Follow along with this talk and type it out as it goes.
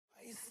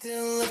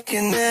Still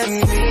looking at me.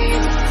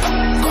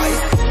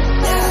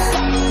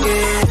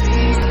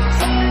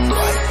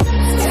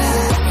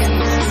 Yeah.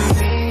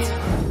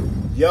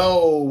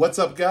 Yo, what's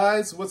up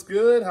guys? What's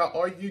good? How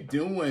are you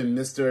doing?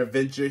 Mr.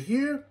 Adventure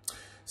here.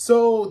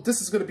 So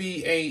this is going to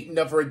be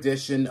another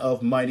edition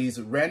of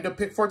Mighty's random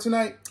pick for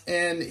tonight.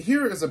 And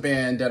here is a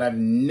band that I've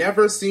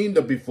never seen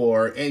them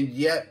before, and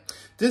yet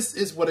this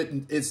is what it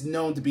is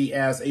known to be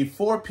as a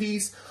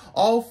four-piece,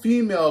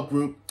 all-female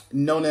group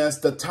known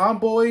as the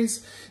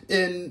Tomboys.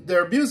 In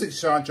their music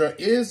genre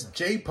is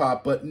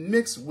J-pop, but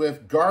mixed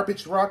with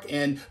garbage rock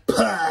and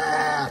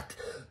punk.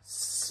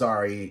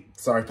 Sorry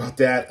about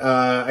that.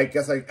 I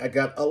guess I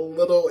got a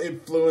little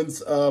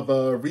influence of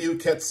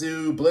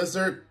Ryuketsu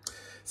Blizzard.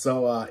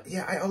 So,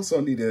 yeah, I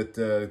also needed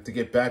to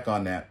get back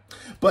on that.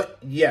 But,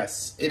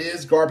 yes, it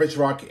is garbage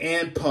rock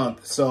and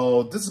punk.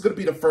 So, this is going to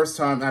be the first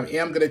time I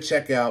am going to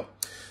check out.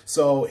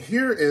 So,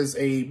 here is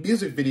a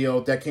music video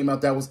that came out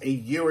that was a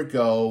year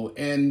ago.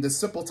 And the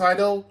simple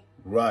title,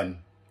 Run.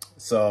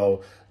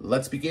 So,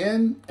 let's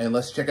begin and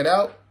let's check it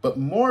out. But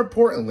more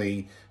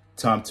importantly,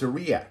 time to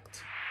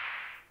react.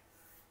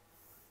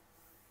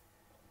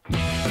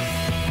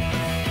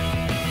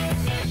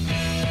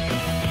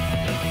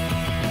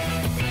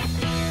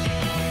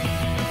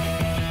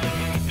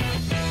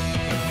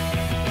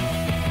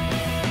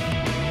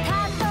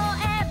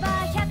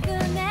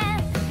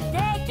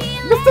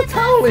 Mr.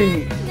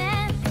 Towley!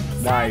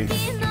 Nice.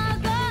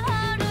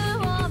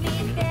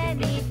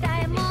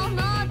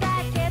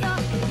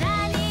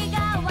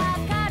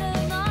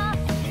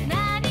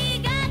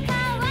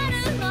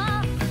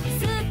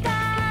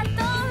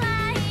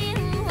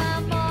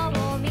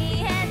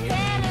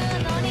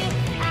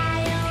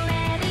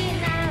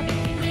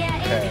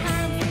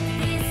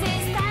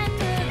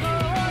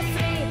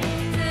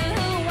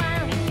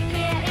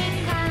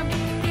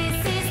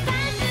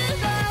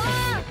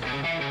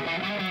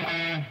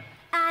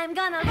 I'm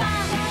gonna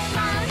run,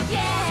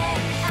 yeah.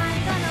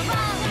 I'm gonna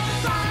run,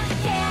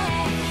 yeah.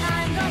 I'm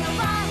gonna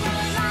run,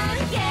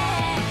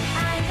 yeah.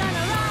 I'm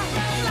gonna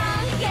run,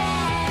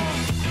 yeah.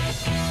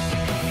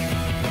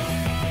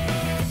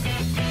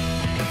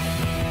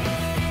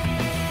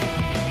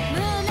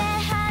胸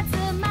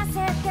弾ませ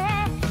て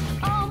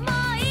想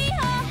い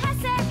を馳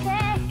せて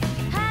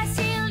走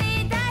り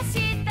出し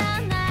た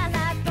なら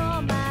止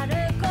まる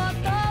こ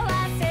とは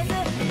せず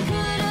苦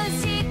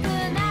しく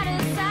なる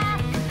さ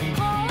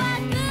怖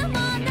くも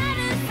な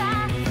るさ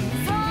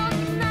そ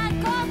んな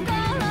心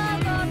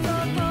ごと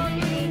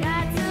時が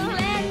ず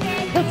れて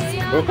く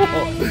よ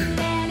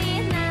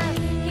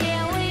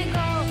Here we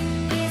go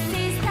This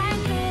is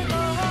time to go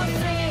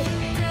 3,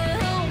 2,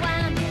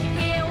 1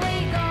 Here we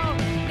go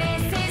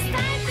This is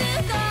time to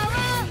go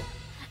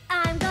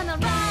I'm gonna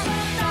run,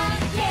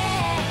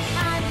 yeah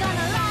I'm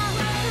gonna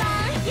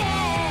run,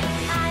 yeah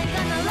I'm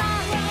gonna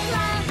run,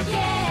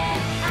 yeah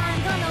I'm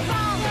gonna run,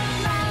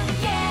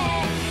 yeah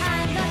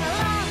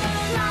I'm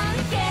gonna run,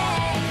 yeah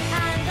I'm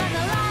gonna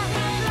run,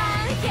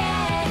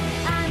 yeah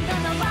I'm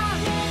gonna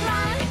run,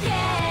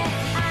 yeah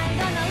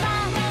I'm gonna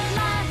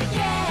run,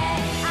 yeah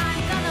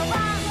I'm gonna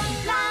run,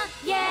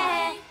 yeah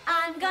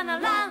I'm gonna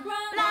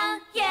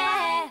run,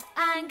 yeah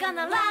I'm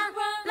gonna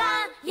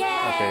run,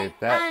 yeah Okay,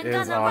 that I'm is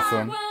gonna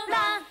awesome.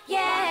 run,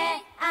 yeah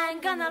I'm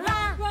gonna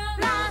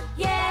run,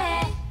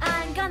 yeah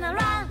I'm gonna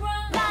run,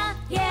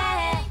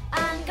 yeah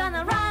I'm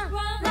gonna run,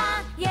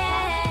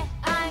 yeah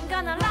I'm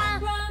gonna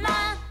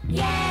run,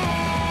 yeah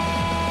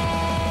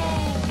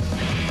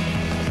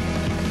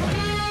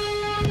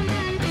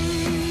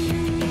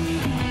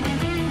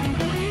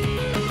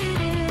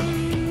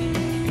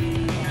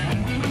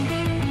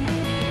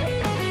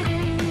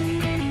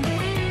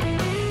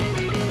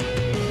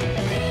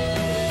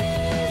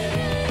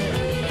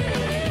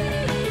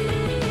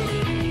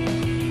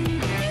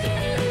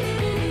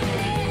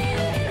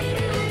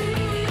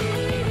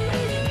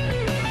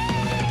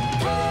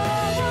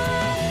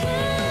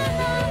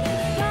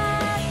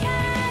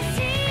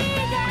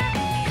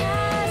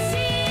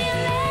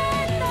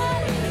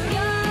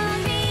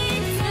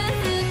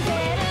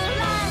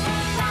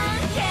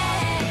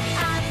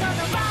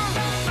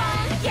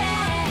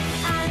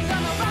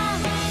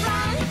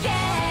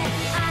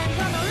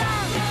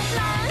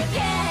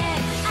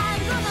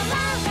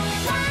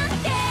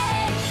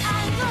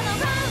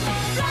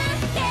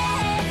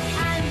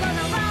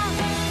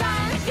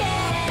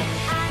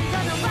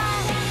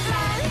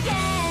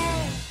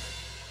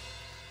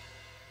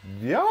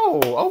Yo,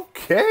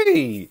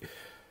 okay.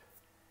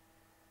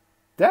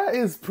 That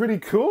is pretty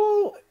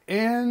cool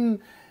and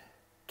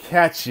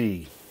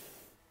catchy.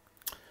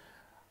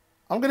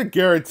 I'm going to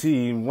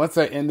guarantee once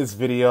I end this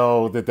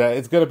video that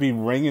it's going to be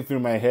ringing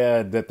through my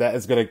head that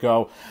is going to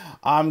go,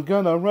 I'm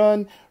going to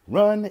run,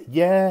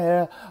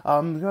 yeah.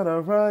 I'm going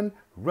to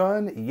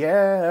run,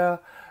 yeah.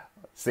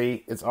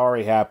 See, it's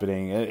already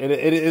happening.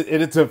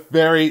 It's a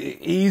very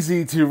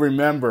easy to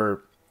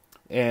remember.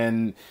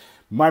 And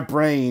my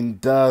brain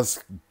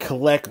does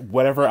collect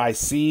whatever I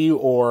see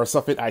or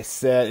something I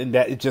said, and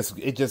that it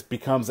just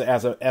becomes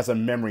as a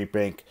memory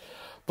bank.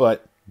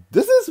 But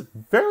this is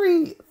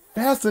very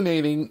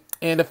fascinating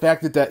and the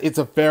fact that it's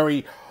a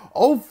very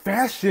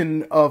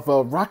old-fashioned of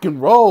rock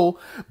and roll,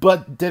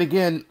 but then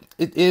again,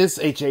 it is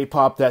a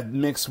J-pop that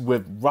mixed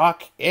with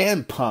rock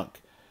and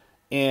punk,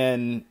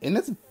 and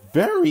it's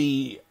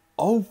very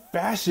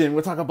old-fashioned.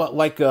 We're talking about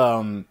like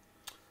kind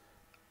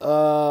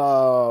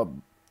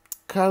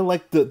of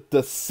like the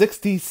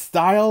 60s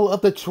style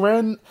of the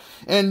trend,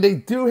 and they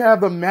do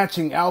have the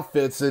matching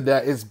outfits, and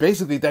that is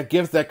basically that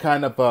gives that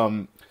kind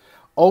of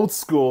old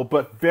school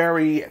but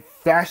very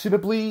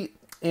fashionably,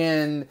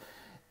 and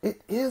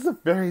it is a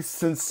very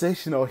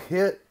sensational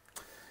hit.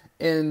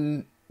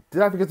 And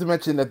did I forget to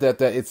mention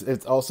that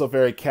it's also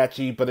very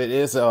catchy, but it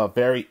is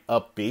very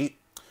upbeat.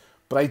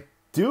 But I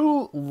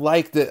do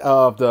like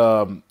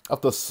the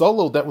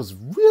solo that was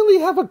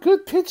really have a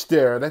good pitch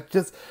there. That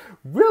just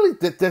really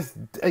there's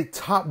a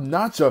top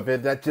notch of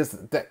it that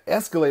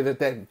escalated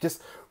that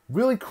just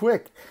really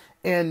quick.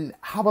 And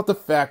how about the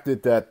fact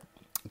that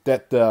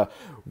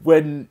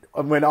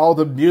when all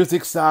the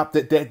music stopped,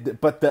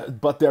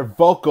 but their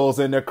vocals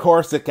and their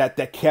chorus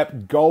that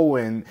kept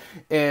going,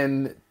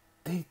 and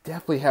they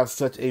definitely have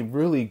such a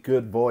really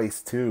good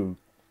voice too.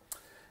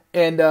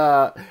 And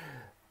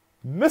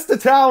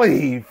Mr.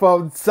 Tally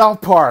from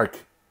South Park,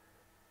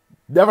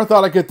 never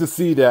thought I'd get to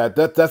see that.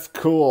 That's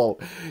cool.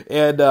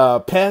 And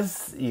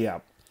Pez,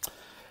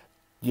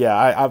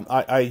 yeah,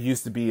 I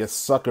used to be a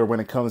sucker when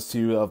it comes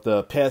to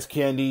the Pez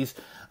candies.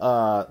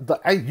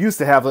 I used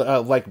to have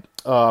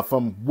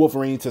from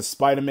Wolverine to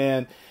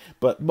Spider-Man,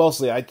 but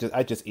mostly I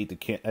just eat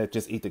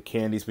the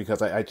candies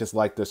because I just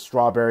like the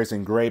strawberries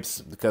and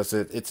grapes because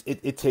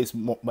it tastes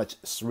much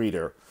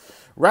sweeter.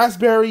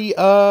 Raspberry,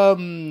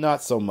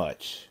 not so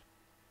much,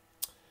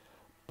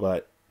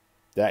 but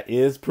that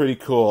is pretty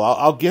cool.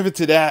 I'll give it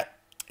to that,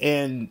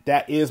 and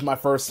that is my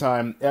first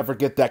time ever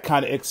get that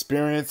kind of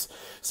experience.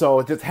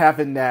 So just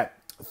having that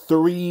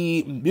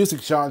 3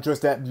 music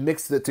genres that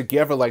mixed it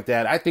together like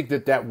that, I think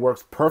that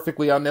works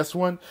perfectly on this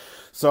one.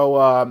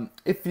 So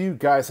if you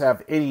guys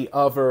have any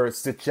other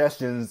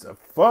suggestions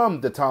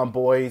from the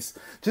Tomboys,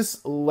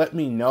 just let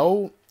me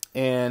know,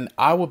 and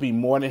I will be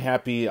more than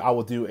happy. I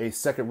will do a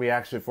second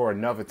reaction for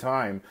another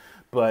time,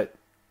 but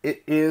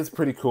it is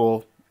pretty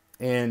cool.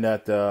 And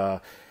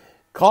that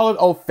call it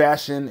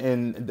old-fashioned,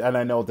 and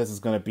I know this is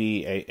going to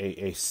be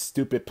a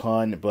stupid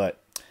pun,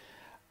 but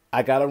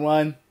I gotta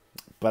run.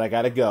 But I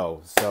gotta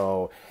go.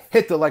 So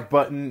hit the like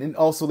button and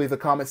also leave the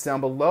comments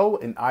down below,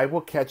 and I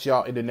will catch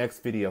y'all in the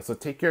next video. So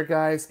take care,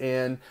 guys,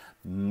 and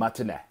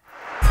matane.